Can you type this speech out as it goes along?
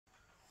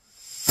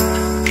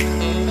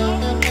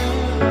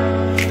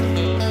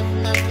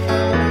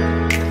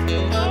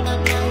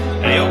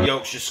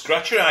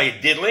scratcher, are you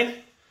diddling?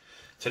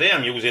 Today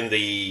I'm using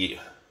the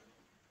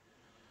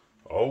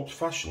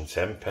old-fashioned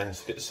 10p.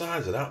 Look at the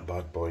size of that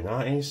bad boy,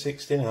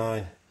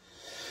 1969.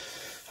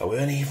 I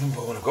weren't even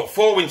born. I've got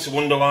 4 winter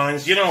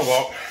wonderlines. You know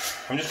what?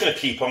 I'm just going to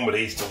keep on with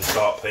these till they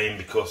start paying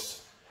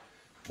because,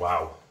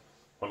 wow.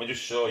 Let me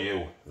just show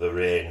you the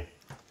rain.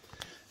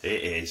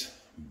 It is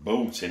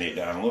booting it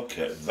down. Look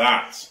at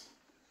that.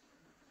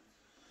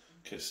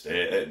 Look at the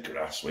state of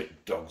grass with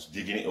dogs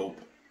digging it up.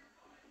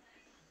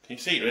 Can you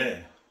see it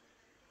there?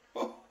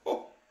 Oh,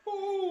 oh,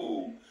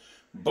 oh.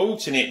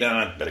 Booting it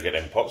down. Better get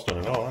them pots done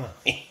and all, haven't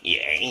I?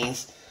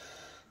 Yes.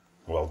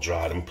 Well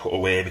dried and put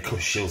away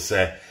because she'll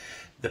say,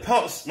 the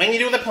pots, when you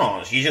do the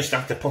pots, you just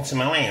have to put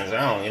them away as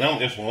well. You don't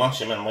just wash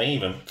them and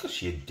leave them.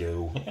 Because you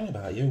do. What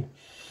about you?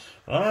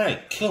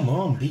 Right, come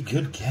on, be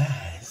good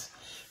guys.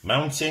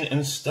 Mountain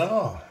and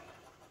Star.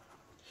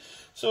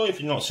 So if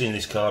you've not seen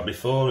this card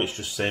before, it's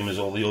just same as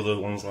all the other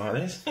ones like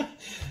this.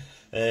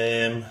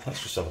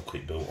 Let's just have a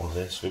quick build on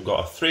this. We've got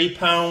a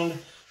 £3,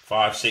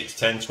 5, 6,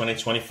 10, 20,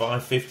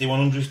 25, 50,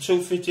 100,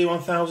 250,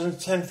 1000,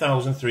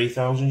 10,000,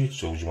 3,000, your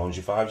 2s, your 1s,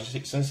 your 5s, your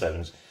 6 and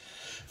 7s.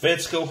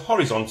 Vertical,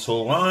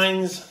 horizontal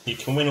lines. You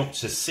can win up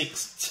to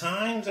 6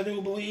 times, I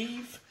do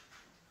believe.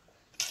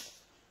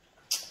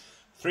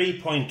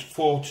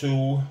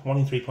 3.42, 1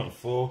 in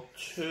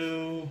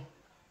 3.42.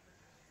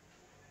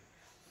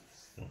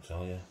 I'll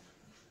tell you.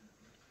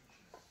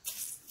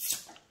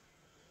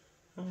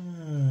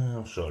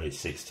 I'm sure it's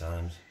 6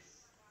 times.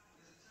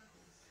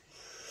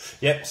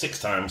 Yep,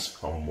 6 times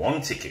on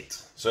 1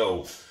 ticket.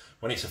 So,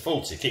 when it's a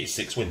full ticket, it's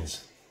 6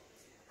 wins.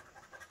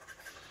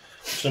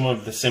 Some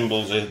of the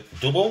symbols are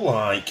double,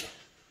 like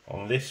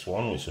on this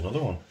one, which is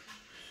another one.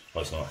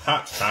 Well, it's not.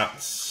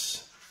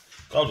 Hats,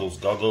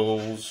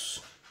 goggles.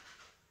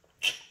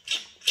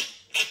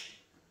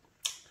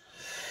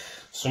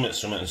 Summit.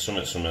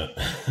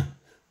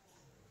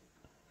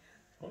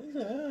 What is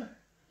it there?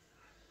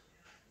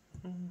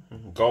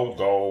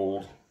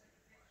 Gold.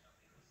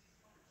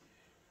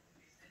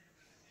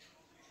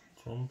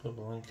 Jumper,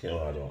 blanket,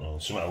 oh, I don't know.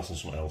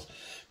 Something else.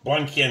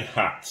 Blanket and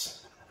hat.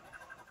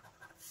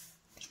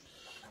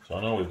 So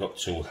I know we've got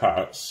 2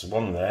 hats.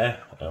 One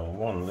there and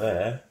one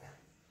there.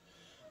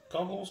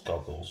 Goggles.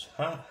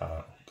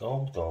 Hat.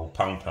 Gold.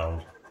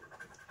 Pound.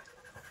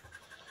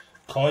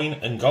 Coin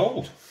and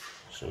gold.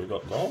 So we've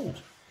got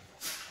gold.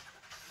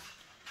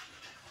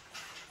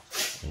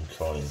 And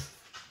coin.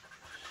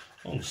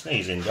 Oh,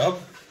 sneezing dog.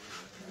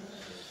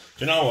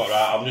 Do you know what,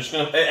 right? I'm just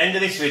going to, at the end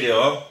of this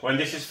video, when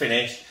this is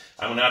finished,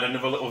 I'm going to add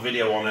another little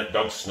video on it,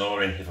 dog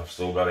snoring, if I've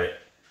still got it.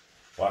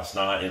 Last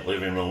night in the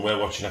living room, we're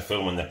watching a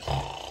film and they're...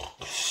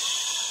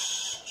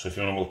 So if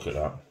you want to look at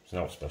that, it's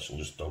not special,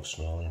 just dog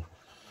snoring.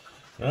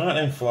 Right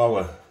then,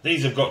 flower.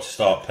 These have got to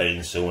start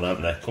paying soon,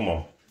 haven't they? Come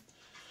on.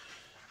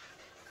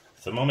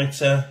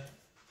 Thermometer.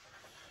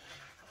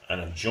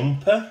 And a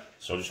jumper.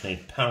 So I just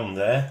need pound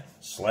there.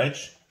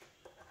 Sledge.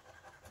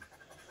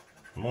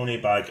 Money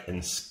bag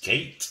and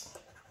skate.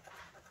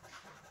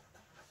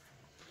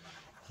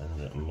 And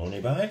a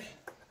money bag.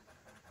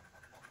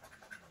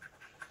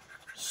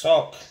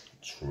 Sock.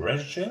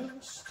 Treasure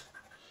chest.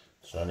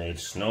 So I need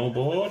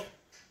snowboard.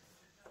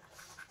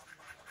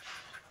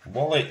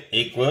 Wallet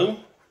igloo.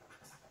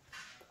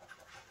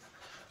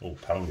 Oh,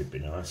 pound would be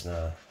nice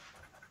now.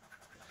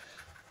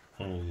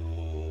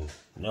 Ooh,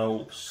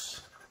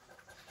 notes.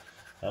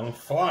 And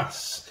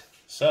flask.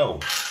 So,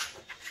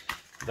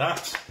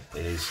 that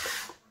is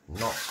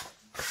not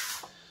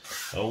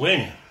a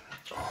win.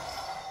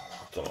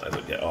 Oh, don't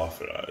ever get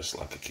arthritis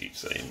like I keep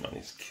saying, man.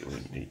 It's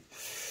killing me.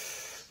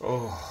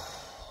 Oh,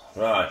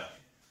 right.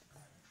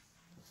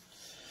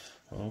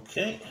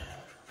 Okay.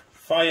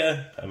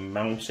 Fire and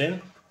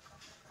mountain.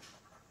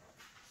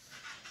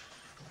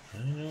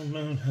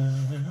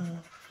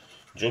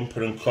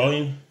 Jumper and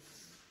coin.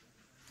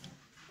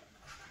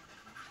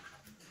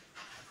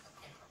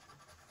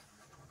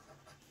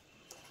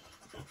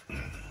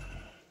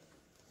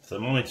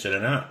 Thermometer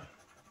and that.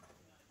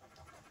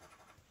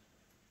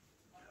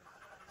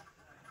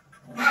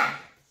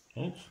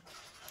 Oops.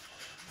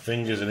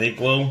 Fingers and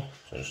igloo.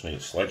 So I just need a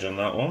sledge on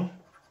that one.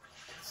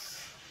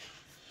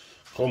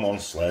 Come on,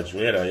 sledge,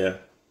 where are you?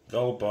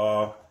 Gold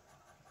bar.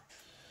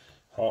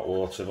 Hot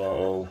water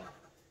bottle.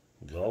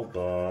 Gold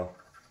bar.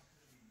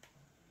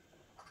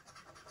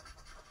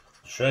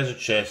 Treasure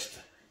chest.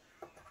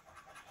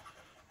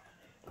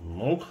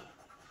 Mug.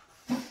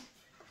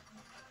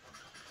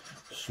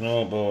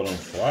 Snowboard and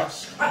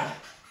flask. Oh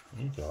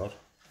God.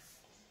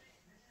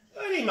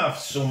 Let him have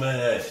some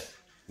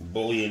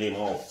bullying him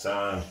all the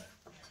time.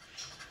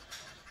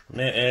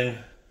 Mitten.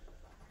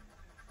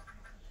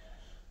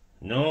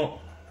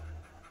 No.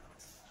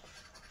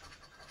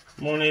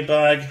 Money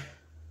bag.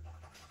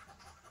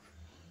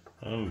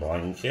 And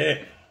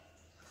blanket.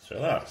 So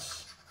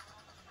that's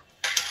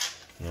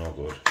no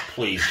good.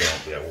 Please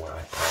don't be a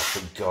wipeout,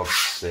 for God's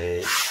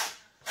sake.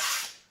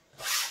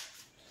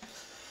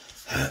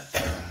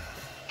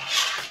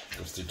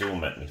 Because they do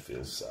make me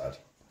feel sad.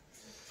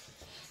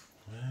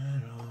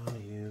 Where are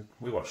you?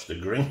 We watched The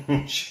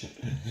Grinch,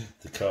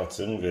 the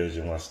cartoon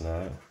version last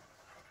night.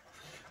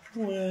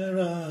 Where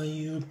are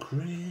you,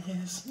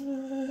 Christmas?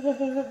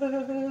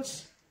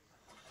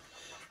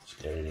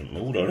 Just getting in the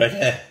mood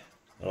already.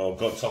 Oh, I've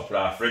got top of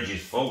our fridge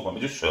is full. Let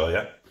me just show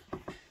you.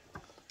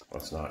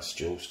 That's nice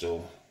stew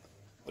still.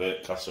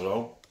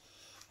 Casserole.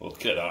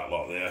 Look at that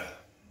lot there.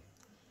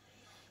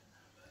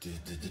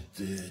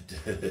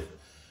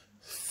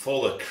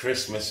 Full of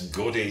Christmas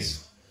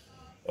goodies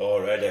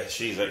already.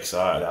 She's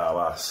excited, our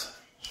lass.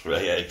 She's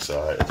really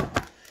excited.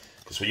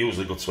 Because we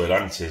usually go to her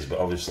auntie's, but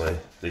obviously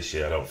this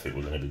year I don't think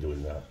we're going to be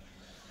doing that.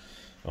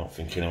 I don't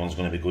think anyone's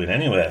going to be going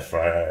anywhere for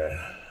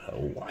a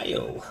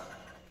while.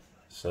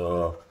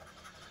 So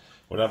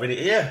we're having it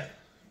here.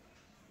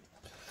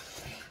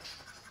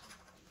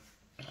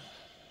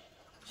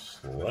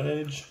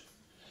 Sledge.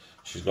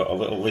 She's got a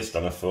little list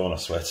on her phone, I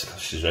swear to God,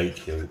 she's very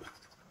cute.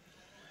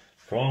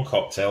 Prawn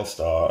cocktail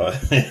starter,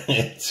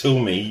 2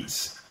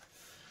 meats,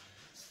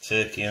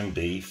 turkey and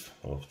beef,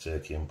 I love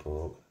turkey and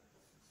pork.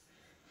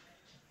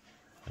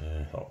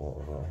 Hot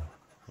water bottle.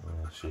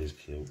 Oh, she is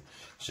cute.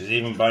 She's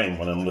even buying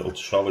one of them little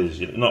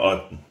trolleys, not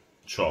a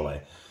trolley,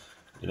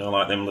 you know,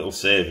 like them little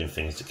saving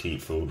things to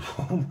keep food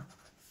warm.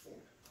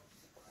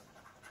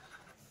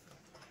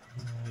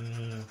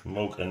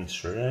 Mug and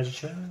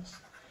treasures.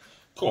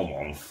 Come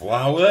on,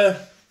 flour.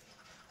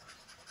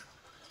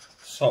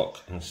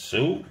 Sock and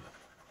soup.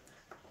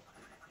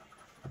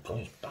 Oh God,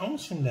 it's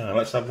bouncing down.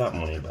 Let's have that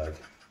money bag.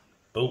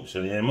 Boots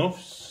and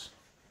earmuffs.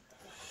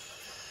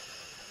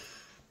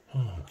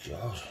 Oh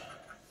God.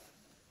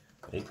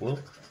 Igloo.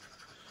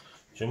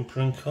 Jumper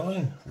and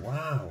coin.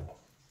 Wow.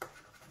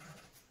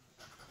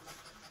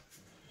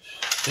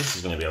 This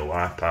is going to be a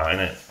wipeout,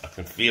 isn't it? I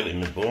can feel it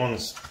in my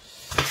bones.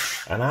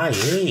 And I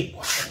hate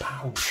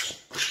wipeouts.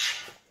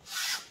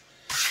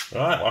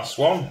 Right, last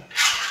one.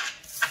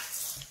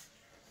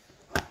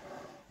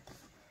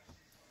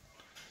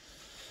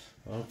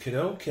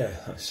 Okay,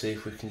 let's see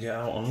if we can get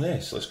out on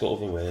this. Let's go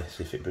other way,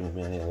 see if it brings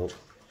me any luck.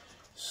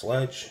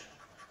 Sledge.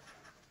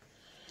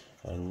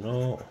 A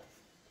note.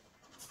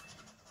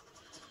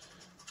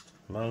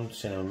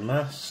 Mountain and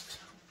mast.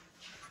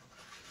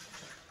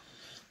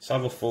 Let's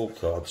have a full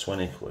card,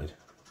 20 quid.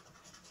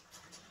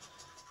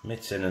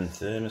 Mitten and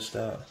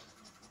thermostat.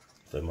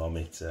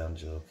 Thermometer, I'm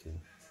joking.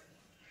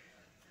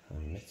 A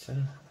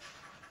mitten.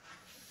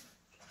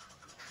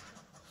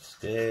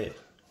 State.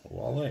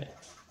 Wallet.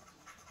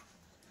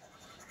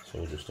 So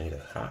we just need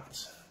a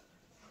hat.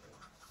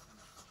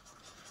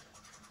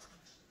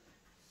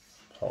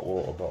 Hot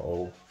water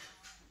bottle.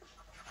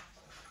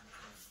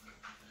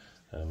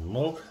 A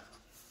mug.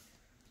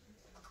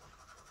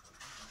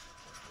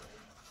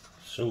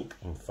 Soup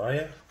and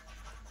fire.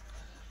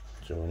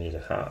 So we need a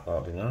hat,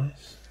 that'd be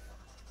nice.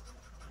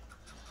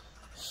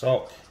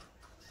 Sock.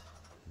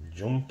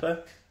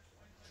 Jumper.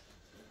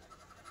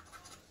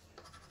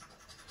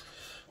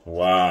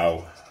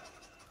 Wow,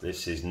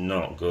 this is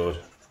not good.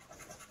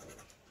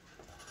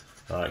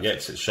 Right,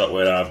 get to the shop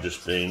where I've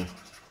just been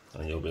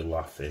and you'll be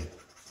laughing.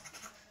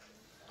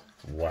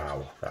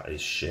 Wow, that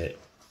is shit.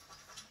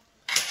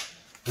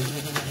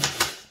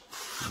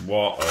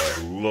 What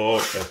a load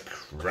of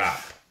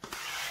crap.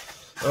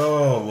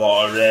 Oh,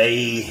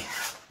 Laurie.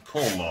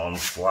 Come on,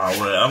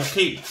 flour. I'll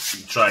keep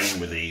trying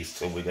with these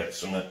till we get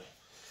something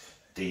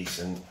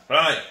decent.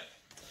 Right,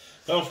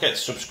 don't forget to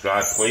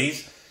subscribe,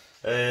 please.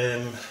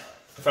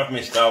 If I've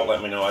missed out,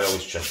 let me know. I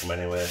always check them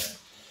anyway.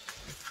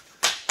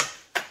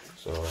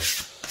 So,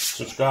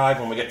 subscribe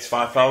when we get to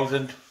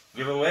 5,000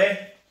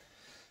 giveaway.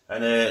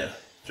 And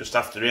just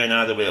after here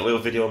now, there'll be a little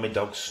video of my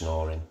dog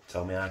snoring.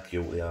 Tell me how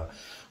cute they are.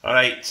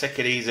 Alright, take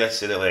it easy.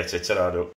 See you later. Ta-ra.